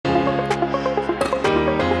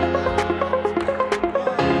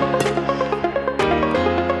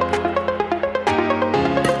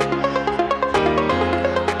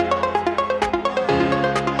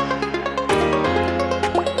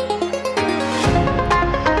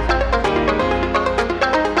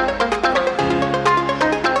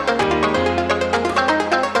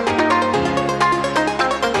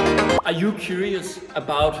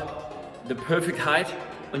about the perfect height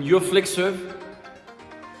on your flick serve,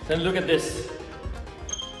 then look at this.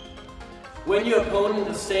 When your opponent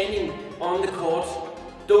is standing on the court,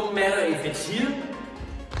 don't matter if it's here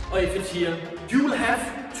or if it's here, you will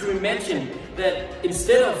have to imagine that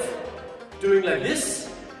instead of doing like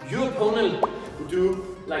this, your opponent will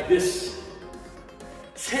do like this.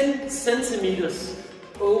 10 centimeters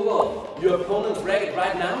over your opponent's racket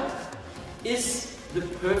right now is the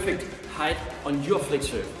perfect height on your flick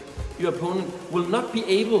serve. Your opponent will not be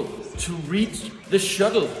able to reach the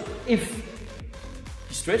shuttle if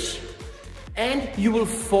you stretch, and you will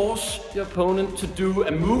force your opponent to do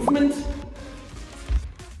a movement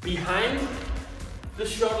behind the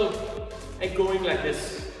shuttle and going like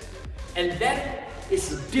this. And that is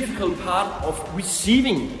the difficult part of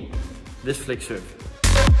receiving this flick serve.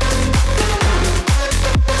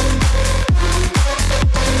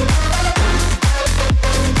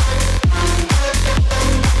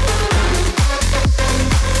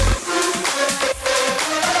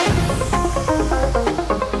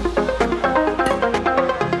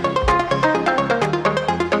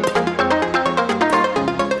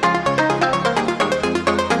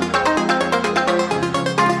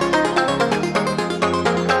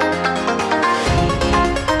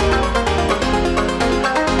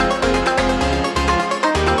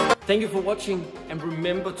 Thank you for watching, and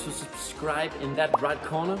remember to subscribe in that right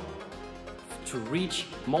corner to reach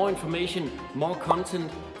more information, more content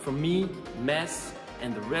from me, Mads,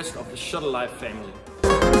 and the rest of the Shuttle Life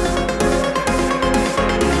family.